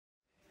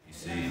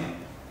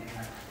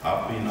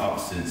I've been up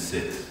since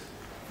 6,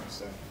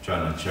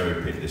 trying to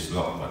cherry pick this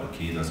lock, but the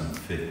key doesn't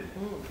fit.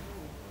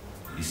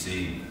 You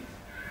see,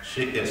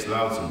 shit gets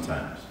loud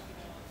sometimes.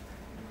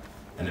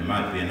 And it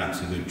might be an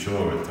absolute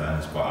chore at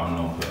times, but I'm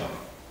no quitter.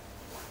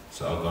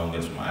 So I'll go and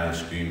get some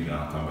ice cream and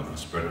I'll come back and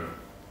spread it.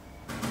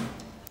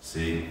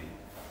 See,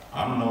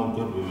 I'm no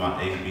good with my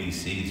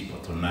ABCs,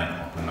 but tonight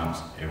I'll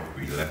pronounce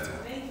every letter.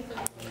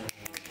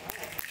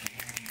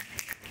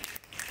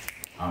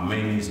 I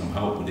may need some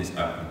help with this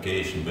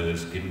application, but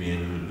just give me a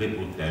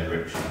little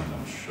direction and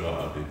I'm sure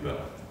I'll do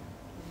better.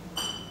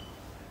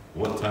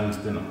 What time's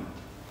dinner?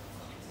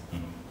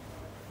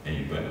 And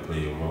you better play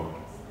your role.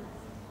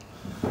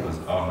 Because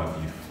I'll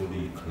have you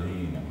fully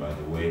clean, and by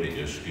the way that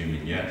you're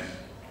screaming yes,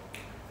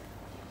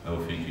 I'll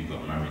think you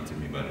got married to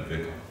me by the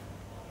vicar.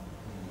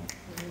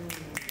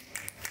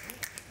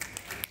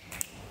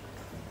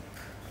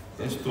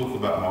 Let's talk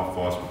about how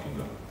fast we can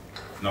go.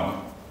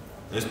 No,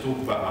 let's talk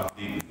about how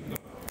deep we can go.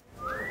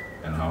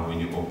 And how when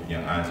you open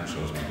your eyes, it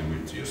shows me the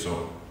route to your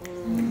soul.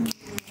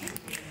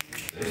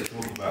 Let's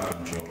talk about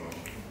control.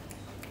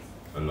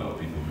 A lot of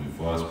people move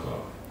fast, but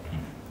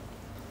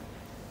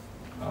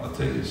I'll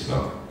take it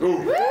slow.